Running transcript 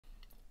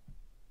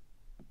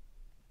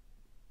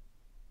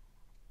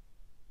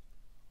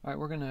All right,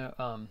 we're going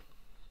to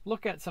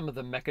look at some of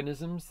the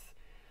mechanisms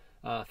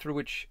through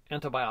which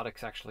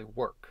antibiotics actually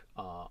work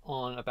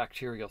on a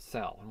bacterial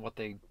cell and what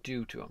they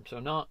do to them. So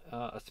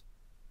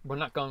we're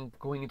not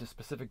going into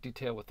specific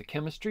detail with the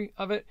chemistry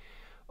of it,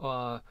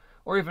 or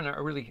even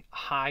a really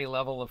high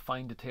level of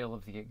fine detail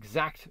of the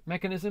exact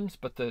mechanisms,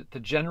 but the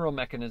general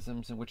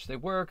mechanisms in which they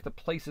work, the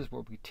places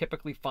where we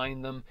typically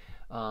find them,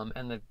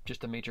 and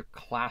just the major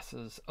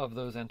classes of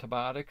those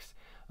antibiotics,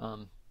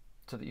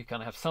 so that you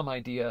kind of have some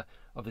idea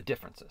of the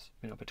differences,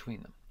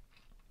 between them.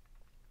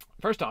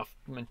 First off,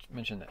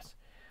 mention this.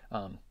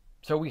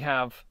 So we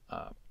have,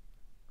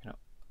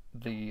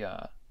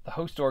 the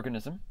host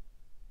organism.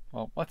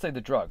 Well, let's say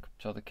the drug,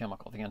 so the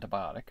chemical, the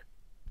antibiotic.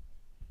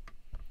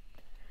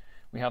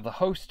 We have the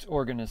host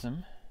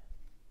organism,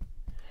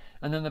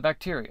 and then the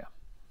bacteria.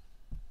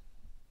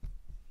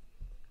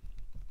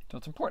 So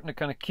it's important to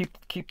kind of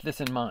keep this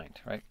in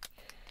mind, right?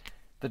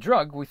 The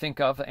drug, we think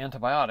of the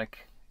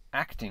antibiotic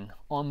acting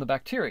on the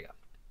bacteria.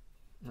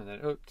 And then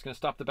it's going to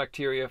stop the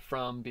bacteria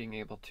from being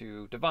able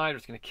to divide, or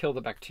it's going to kill the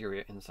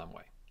bacteria in some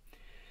way.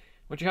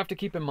 What you have to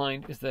keep in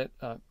mind is that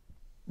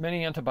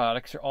many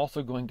antibiotics are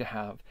also going to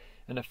have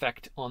an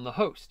effect on the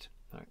host.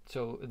 Right?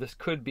 So this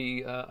could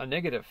be a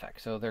negative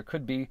effect. So there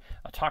could be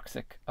a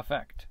toxic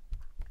effect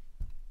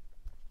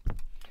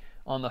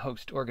on the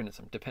host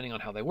organism, depending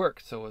on how they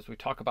work. So as we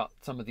talk about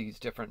some of these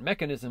different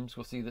mechanisms,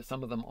 we'll see that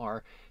some of them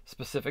are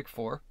specific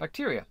for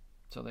bacteria.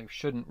 So they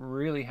shouldn't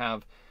really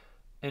have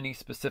any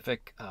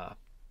specific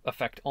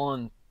effect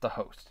on the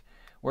host.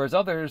 Whereas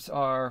others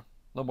are a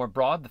little more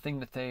broad. The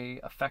thing that they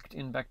affect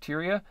in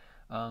bacteria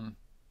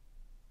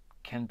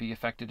can be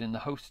affected in the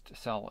host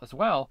cell as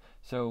well.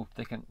 So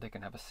they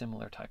can have a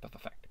similar type of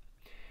effect.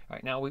 All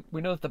right, now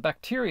we know that the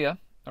bacteria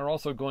are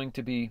also going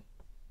to be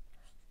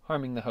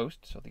harming the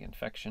host, so the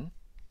infection.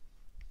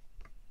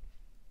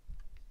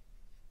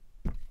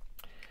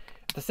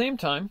 At the same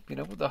time,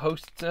 the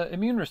host's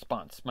immune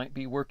response might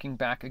be working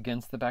back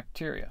against the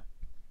bacteria.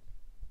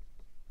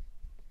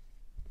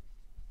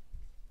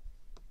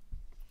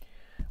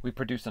 We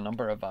produce a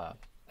number of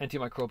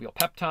antimicrobial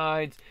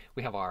peptides.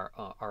 We have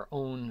our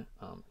own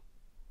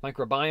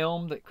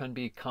microbiome that can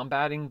be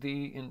combating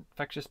the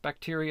infectious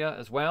bacteria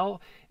as well.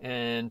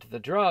 And the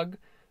drug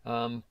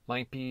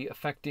might be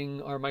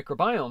affecting our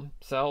microbiome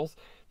cells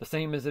the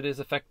same as it is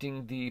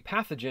affecting the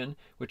pathogen,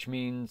 which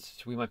means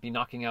we might be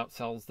knocking out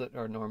cells that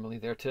are normally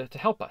there to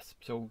help us.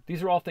 So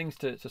these are all things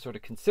to sort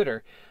of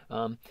consider.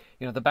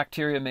 The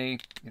bacteria may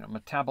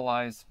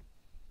metabolize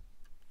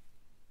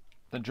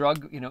the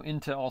drug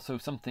into also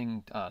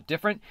something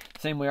different.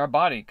 Same way our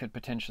body could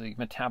potentially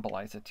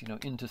metabolize it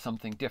into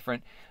something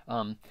different.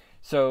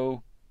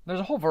 So there's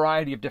a whole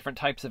variety of different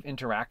types of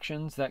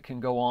interactions that can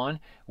go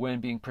on when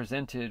being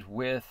presented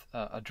with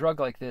a drug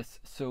like this.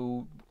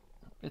 So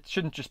it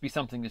shouldn't just be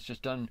something that's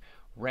just done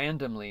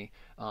randomly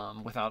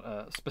without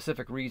a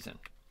specific reason.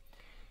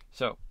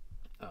 So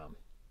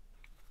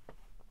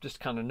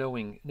just kind of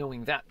knowing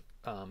that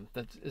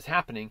that is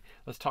happening,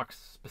 let's talk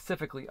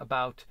specifically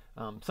about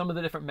some of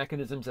the different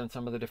mechanisms and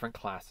some of the different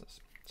classes.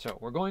 So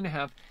we're going to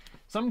have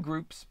some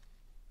groups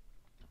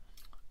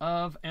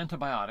of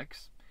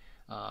antibiotics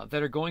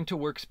that are going to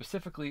work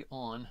specifically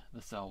on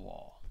the cell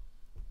wall.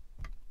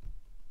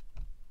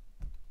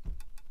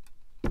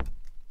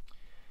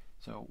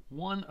 So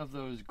one of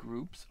those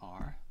groups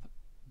are,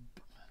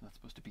 that's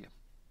supposed to be a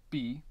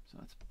B, so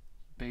that's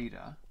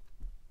beta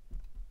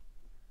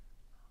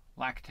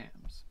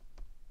lactams.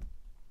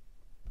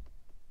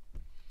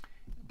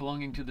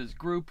 Belonging to this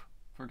group,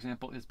 for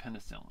example, is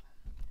penicillin.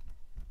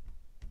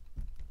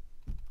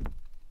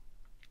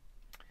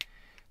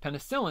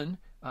 Penicillin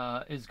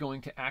is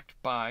going to act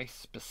by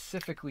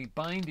specifically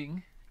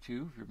binding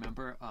to, if you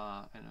remember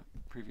in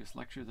a previous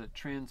lecture, the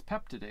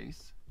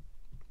transpeptidase.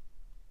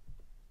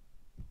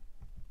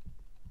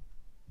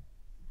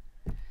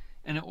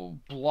 And it will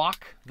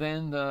block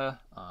then the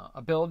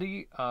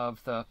ability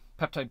of the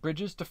peptide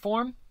bridges to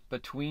form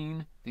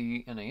between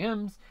the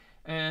NAMs,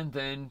 and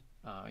then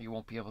you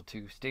won't be able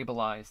to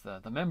stabilize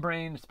the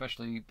membrane,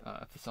 especially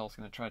if the cell's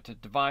going to try to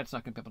divide. It's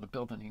not going to be able to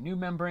build any new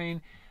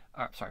membrane.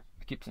 Sorry,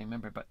 I keep saying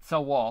membrane, but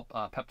cell wall,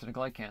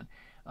 peptidoglycan.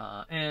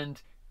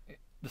 And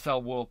the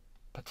cell will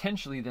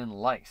potentially then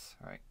lyse,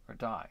 right, or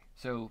die.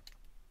 So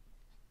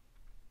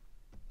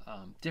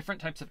different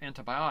types of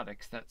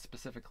antibiotics that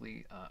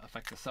specifically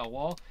affect the cell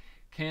wall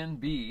can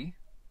be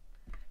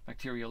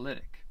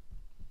bacteriolytic.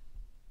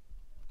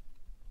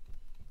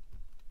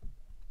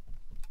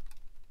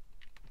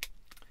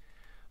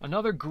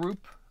 Another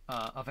group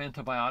of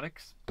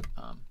antibiotics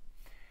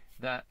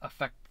that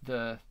affect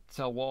the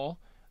cell wall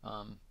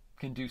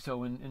can do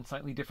so in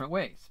slightly different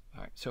ways.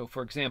 All right, so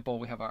for example,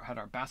 we had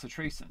our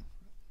bacitracin.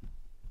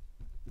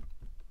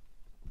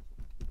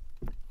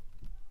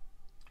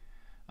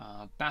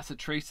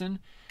 Bacitracin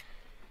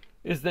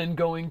is then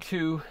going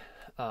to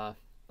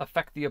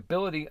affect the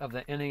ability of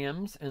the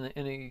NAMs and the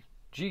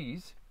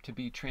NAGs to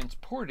be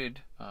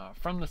transported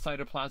from the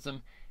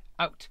cytoplasm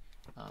out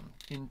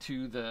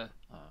into the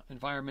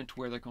environment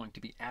where they're going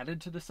to be added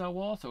to the cell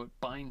wall. So it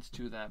binds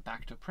to the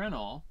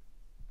bactoprenol.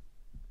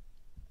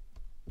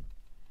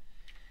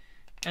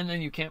 And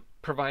then you can't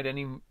provide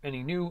any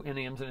new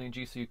NAMs and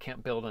NAGs, so you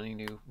can't build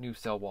any new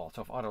cell wall.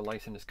 So if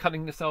autolysin is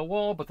cutting the cell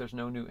wall, but there's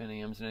no new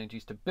NAMs and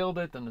NAGs to build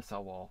it, then the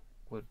cell wall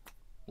would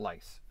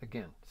lyse.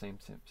 Again, same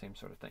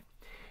sort of thing.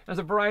 There's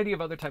a variety of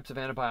other types of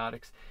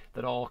antibiotics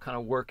that all kind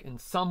of work in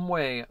some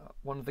way,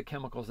 one of the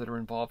chemicals that are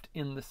involved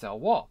in the cell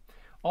wall.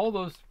 All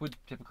those would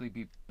typically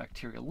be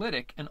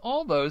bacteriolytic, and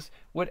all those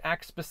would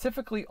act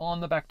specifically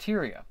on the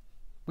bacteria.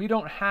 We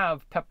don't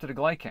have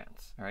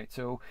peptidoglycans, all right?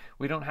 So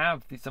we don't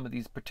have some of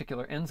these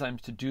particular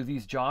enzymes to do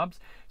these jobs.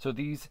 So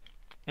these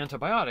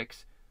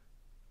antibiotics,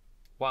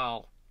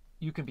 while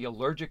you can be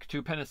allergic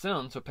to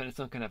penicillin, so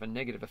penicillin can have a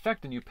negative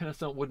effect on you,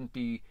 penicillin wouldn't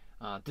be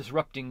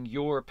disrupting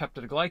your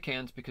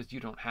peptidoglycans because you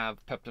don't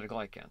have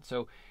peptidoglycans.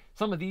 So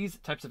some of these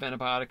types of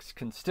antibiotics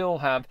can still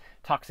have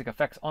toxic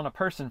effects on a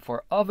person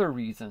for other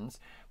reasons,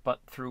 but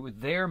through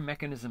their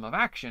mechanism of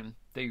action,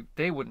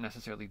 they wouldn't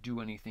necessarily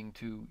do anything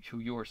to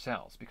your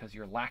cells because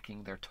you're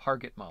lacking their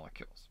target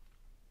molecules.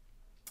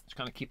 Just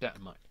kind of keep that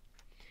in mind.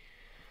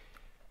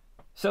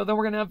 So then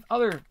we're going to have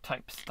other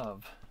types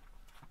of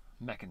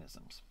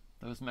mechanisms.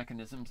 Those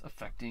mechanisms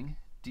affecting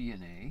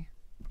DNA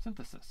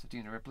synthesis,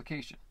 DNA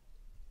replication.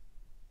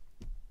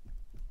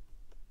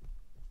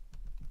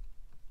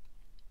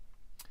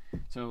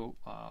 So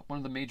one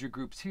of the major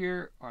groups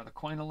here are the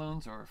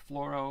quinolones, or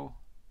fluoroquinolones.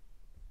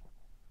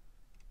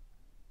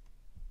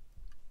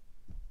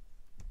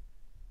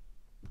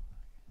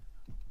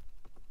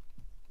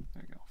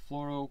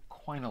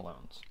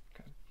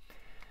 Okay.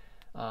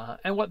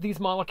 And what these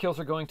molecules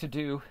are going to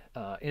do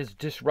is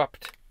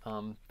disrupt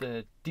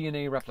the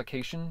DNA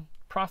replication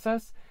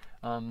process.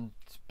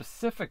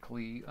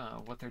 Specifically,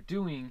 what they're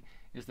doing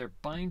is they're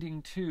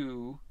binding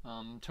to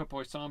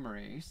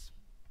topoisomerase.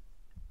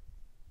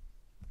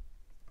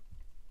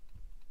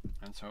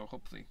 And so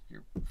hopefully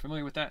you're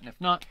familiar with that. And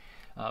if not,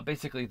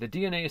 basically the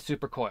DNA is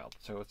supercoiled.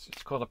 So it's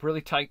coiled up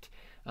really tight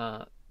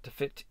to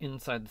fit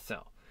inside the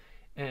cell.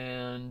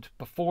 And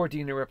before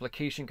DNA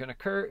replication can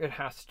occur, it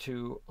has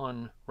to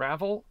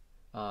unravel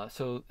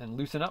and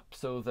loosen up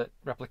so that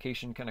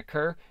replication can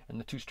occur and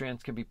the two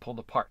strands can be pulled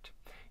apart.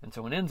 And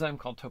so an enzyme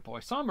called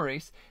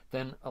topoisomerase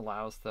then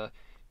allows the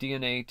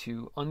DNA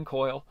to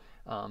uncoil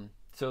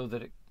so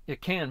that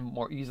it can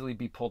more easily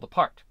be pulled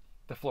apart.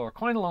 The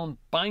fluoroquinolone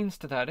binds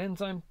to that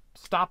enzyme,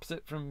 stops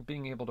it from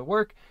being able to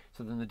work,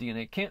 so then the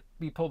DNA can't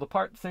be pulled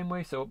apart the same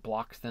way, so it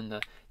blocks then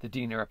the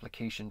DNA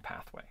replication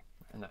pathway,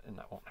 and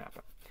that won't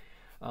happen.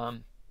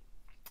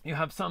 You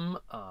have some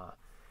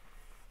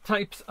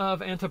types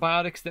of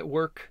antibiotics that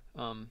work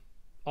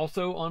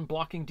also on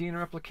blocking DNA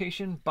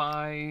replication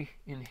by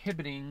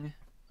inhibiting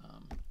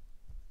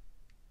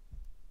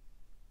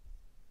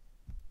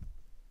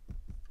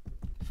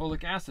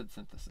folic acid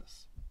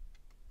synthesis.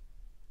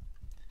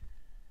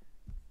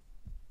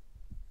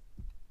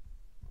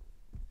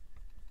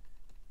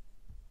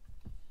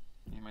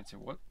 You might say,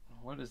 what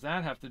does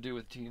that have to do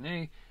with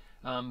DNA?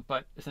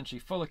 But essentially,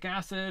 folic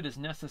acid is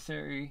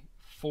necessary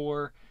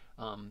for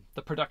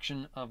the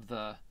production of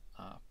the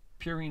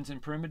purines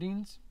and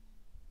pyrimidines.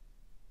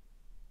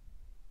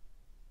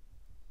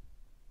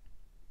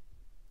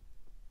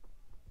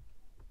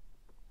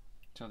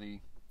 So the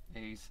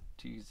A's,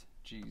 T's,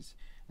 G's,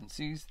 and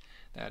C's,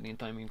 the adenine,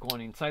 thymine,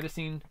 guanine,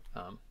 cytosine,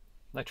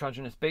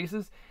 nitrogenous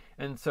bases.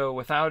 And so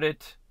without the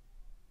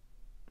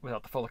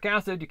folic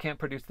acid, you can't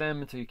produce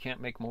them, and so you can't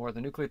make more of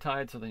the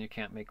nucleotides, so then you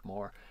can't make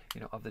more,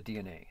 of the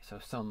DNA. So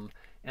some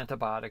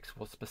antibiotics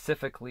will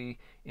specifically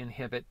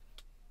inhibit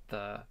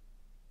the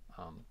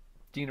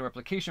DNA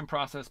replication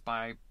process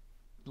by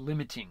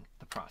limiting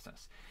the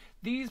process.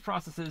 These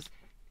processes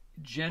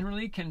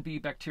generally can be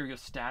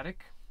bacteriostatic.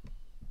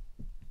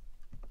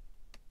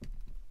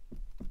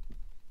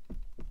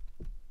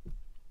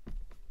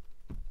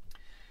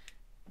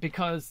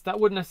 Because that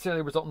wouldn't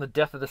necessarily result in the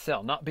death of the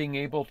cell, not being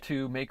able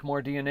to make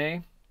more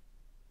DNA.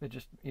 It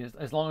just is,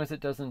 as long as it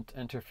doesn't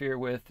interfere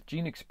with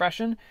gene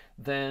expression,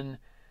 then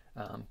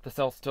the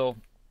cell still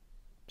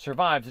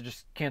survives. It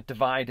just can't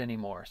divide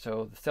anymore.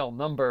 So the cell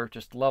number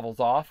just levels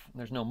off.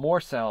 There's no more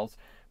cells,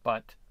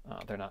 but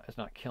it's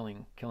not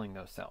killing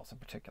those cells in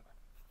particular.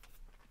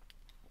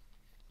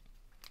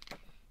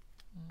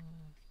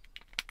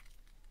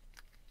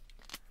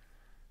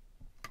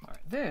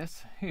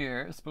 This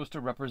here is supposed to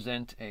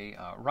represent a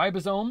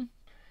ribosome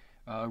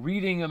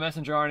reading a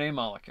messenger RNA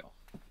molecule.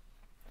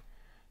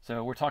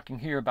 So we're talking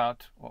here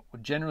about what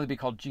would generally be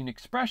called gene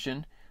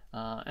expression,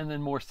 and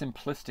then more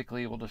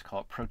simplistically, we'll just call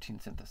it protein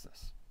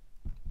synthesis.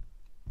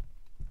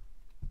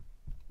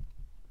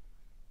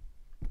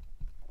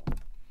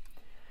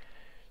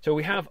 So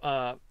we have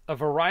a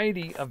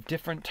variety of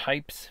different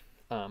types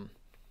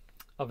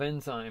of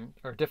enzyme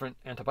or different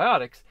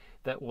antibiotics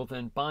that will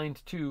then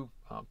bind to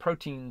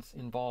proteins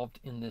involved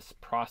in this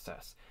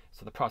process.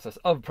 So the process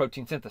of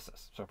protein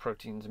synthesis. So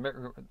proteins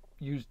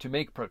used to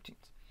make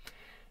proteins.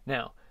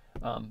 Now,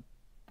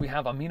 we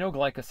have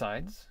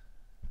aminoglycosides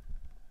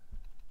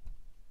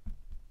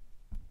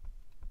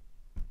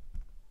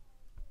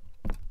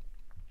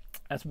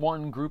as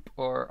one group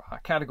or a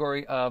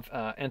category of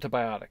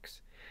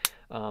antibiotics.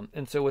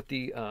 And so what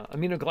the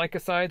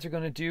aminoglycosides are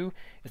going to do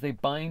is they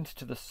bind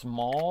to the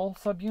small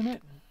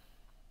subunit,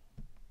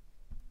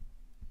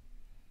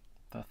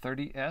 the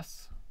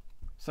 30S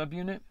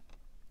subunit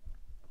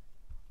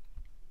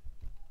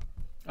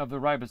of the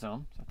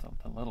ribosome. So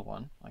that's a little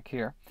one, like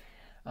here.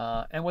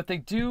 And what they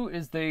do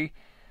is they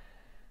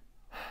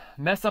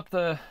mess up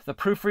the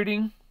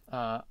proofreading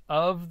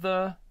of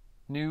the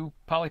new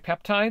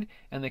polypeptide,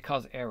 and they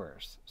cause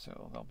errors.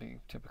 So there'll be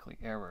typically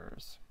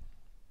errors.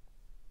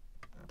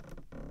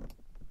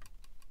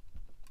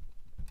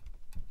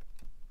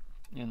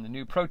 In the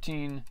new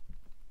protein,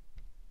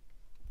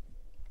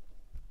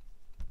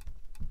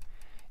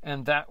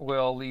 and that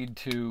will lead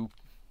to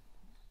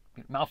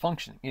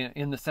malfunction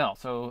in the cell.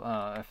 So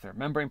if they're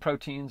membrane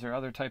proteins or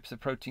other types of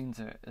proteins,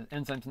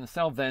 enzymes in the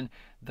cell, then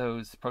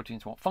those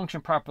proteins won't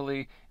function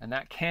properly, and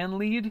that can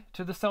lead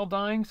to the cell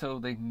dying. So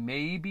they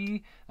may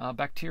be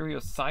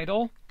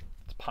bactericidal,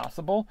 it's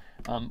possible,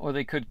 or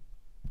they could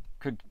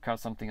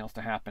cause something else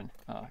to happen.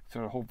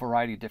 So a whole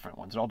variety of different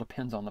ones. It all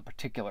depends on the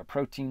particular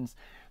proteins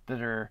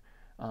that are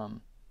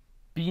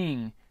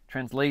being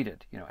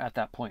translated, at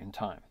that point in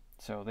time.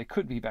 So they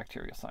could be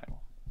bactericidal.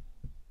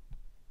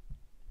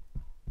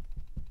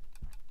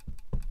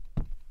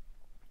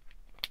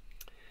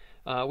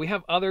 We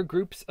have other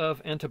groups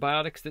of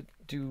antibiotics that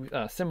do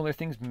similar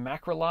things,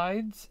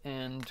 macrolides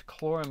and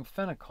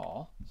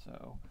chloramphenicol.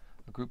 So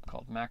a group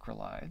called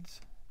macrolides.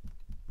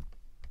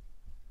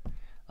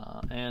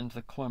 And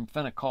the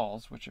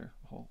chlorampphenicols, which are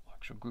a whole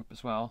actual group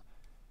as well.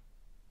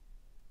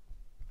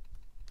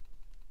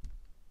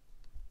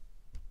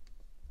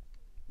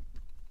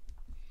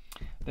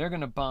 They're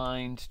going to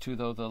bind to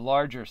the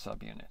larger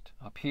subunit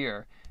up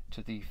here,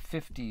 to the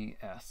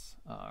 50S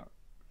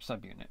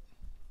subunit.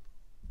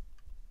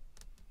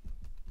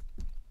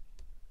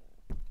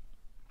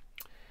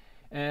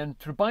 And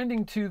through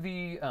binding to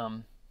the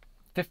 50S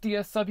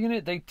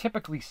subunit, they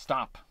typically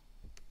stop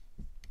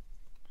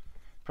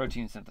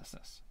protein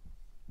synthesis.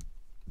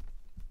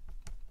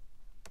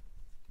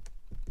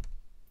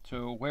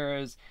 So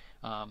whereas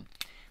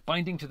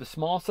binding to the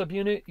small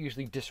subunit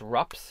usually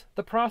disrupts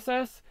the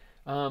process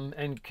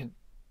and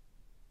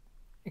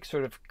it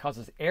sort of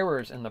causes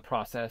errors in the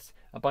process,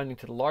 binding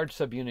to the large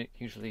subunit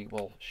usually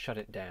will shut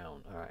it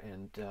down,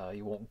 and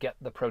you won't get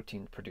the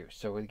protein produced.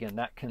 So again,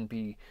 that can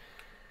be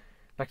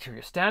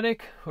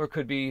bacteriostatic, or it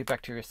could be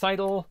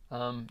bactericidal,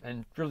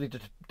 and really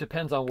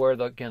depends on where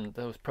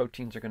those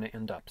proteins are going to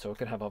end up. So it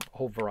could have a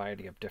whole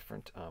variety of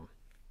different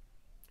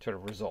sort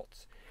of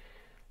results.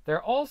 There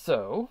are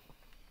also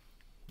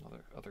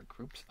other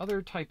groups,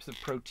 other types of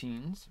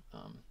proteins,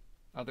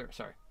 I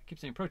keep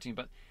saying protein,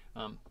 but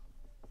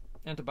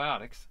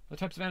antibiotics, the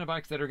types of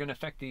antibiotics that are going to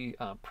affect the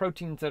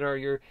proteins that are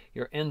your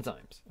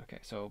enzymes. Okay,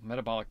 so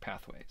metabolic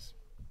pathways.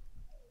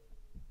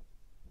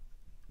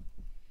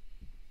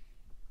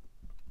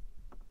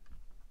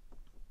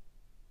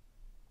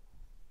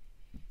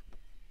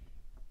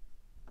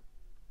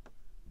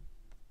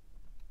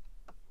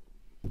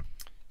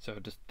 So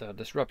just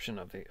disruption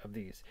of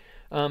these.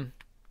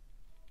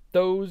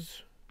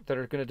 Those that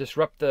are going to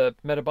disrupt the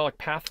metabolic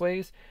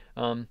pathways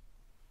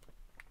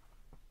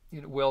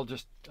will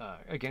just,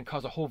 again,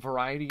 cause a whole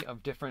variety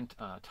of different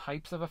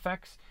types of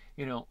effects,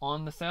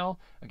 on the cell.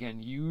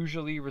 Again,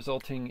 usually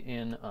resulting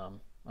in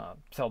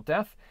cell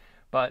death,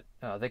 but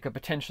they could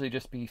potentially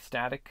just be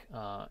static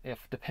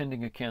if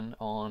depending again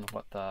on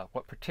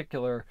what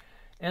particular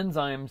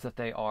enzymes that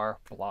they are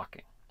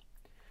blocking.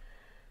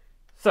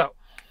 So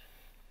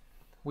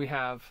we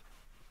have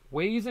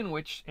ways in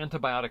which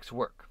antibiotics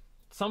work.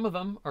 Some of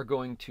them are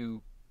going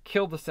to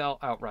kill the cell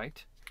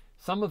outright.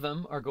 Some of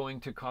them are going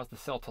to cause the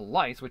cell to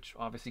lyse, which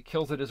obviously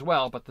kills it as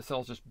well, but the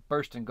cell's just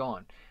burst and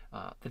gone.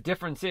 The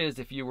difference is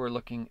if you were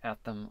looking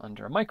at them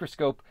under a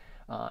microscope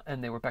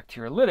and they were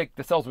bacteriolytic,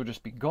 the cells would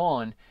just be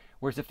gone.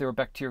 Whereas if they were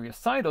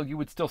bactericidal, you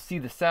would still see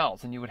the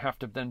cells, and you would have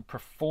to then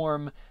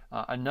perform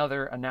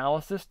another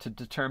analysis to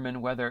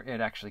determine whether it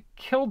actually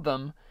killed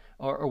them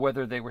or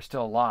whether they were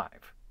still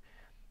alive.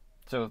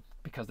 So,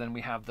 because then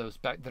we have those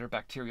that are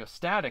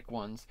bacteriostatic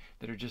ones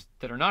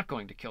that are not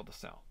going to kill the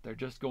cell. They're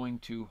just going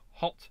to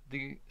halt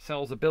the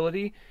cell's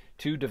ability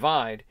to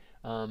divide.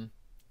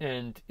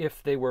 And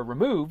if they were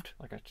removed,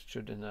 like I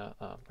showed in a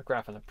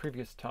graph in the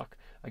previous talk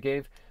I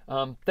gave,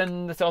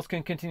 then the cells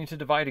can continue to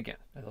divide again.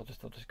 And they'll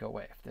just go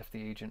away if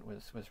the agent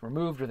was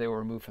removed, or they were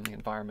removed from the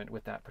environment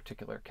with that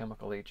particular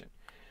chemical agent.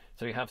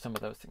 So you have some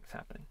of those things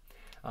happening.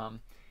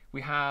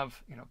 We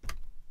have,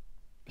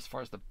 as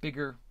far as the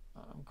bigger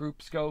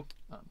groups go,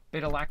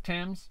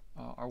 beta-lactams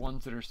are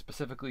ones that are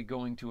specifically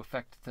going to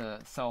affect the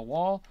cell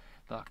wall.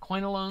 The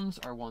quinolones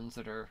are ones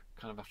that are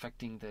kind of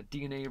affecting the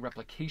DNA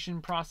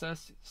replication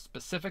process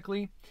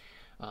specifically.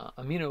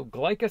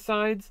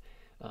 Aminoglycosides,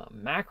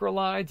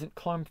 macrolides, and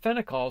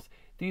chloramphenikols,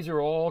 these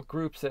are all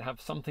groups that have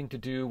something to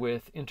do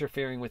with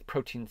interfering with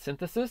protein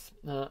synthesis,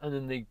 and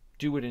then they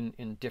do it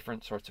in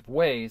different sorts of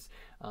ways,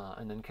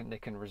 and then they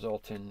can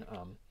result in,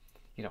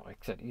 like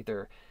I said,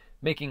 either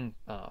making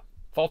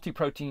faulty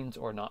proteins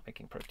or not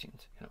making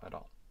proteins, at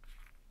all.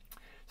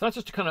 So that's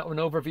just kind of an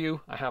overview.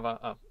 I have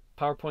a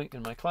PowerPoint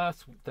in my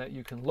class that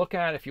you can look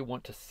at if you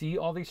want to see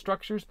all these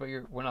structures, but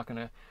we're not going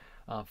to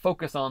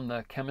focus on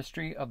the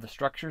chemistry of the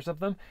structures of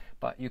them,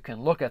 but you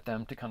can look at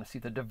them to kind of see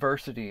the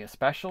diversity,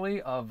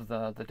 especially of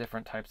the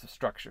different types of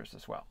structures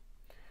as well.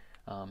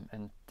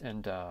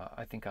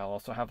 I think I'll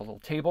also have a little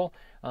table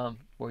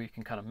where you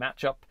can kind of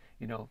match up,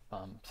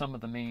 some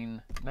of the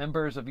main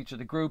members of each of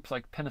the groups,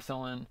 like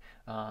penicillin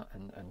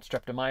and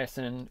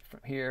streptomycin from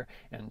here,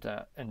 and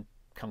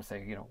kind of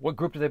say, what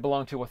group do they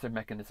belong to? What's their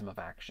mechanism of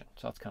action?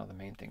 So that's kind of the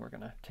main thing we're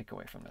going to take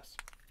away from this.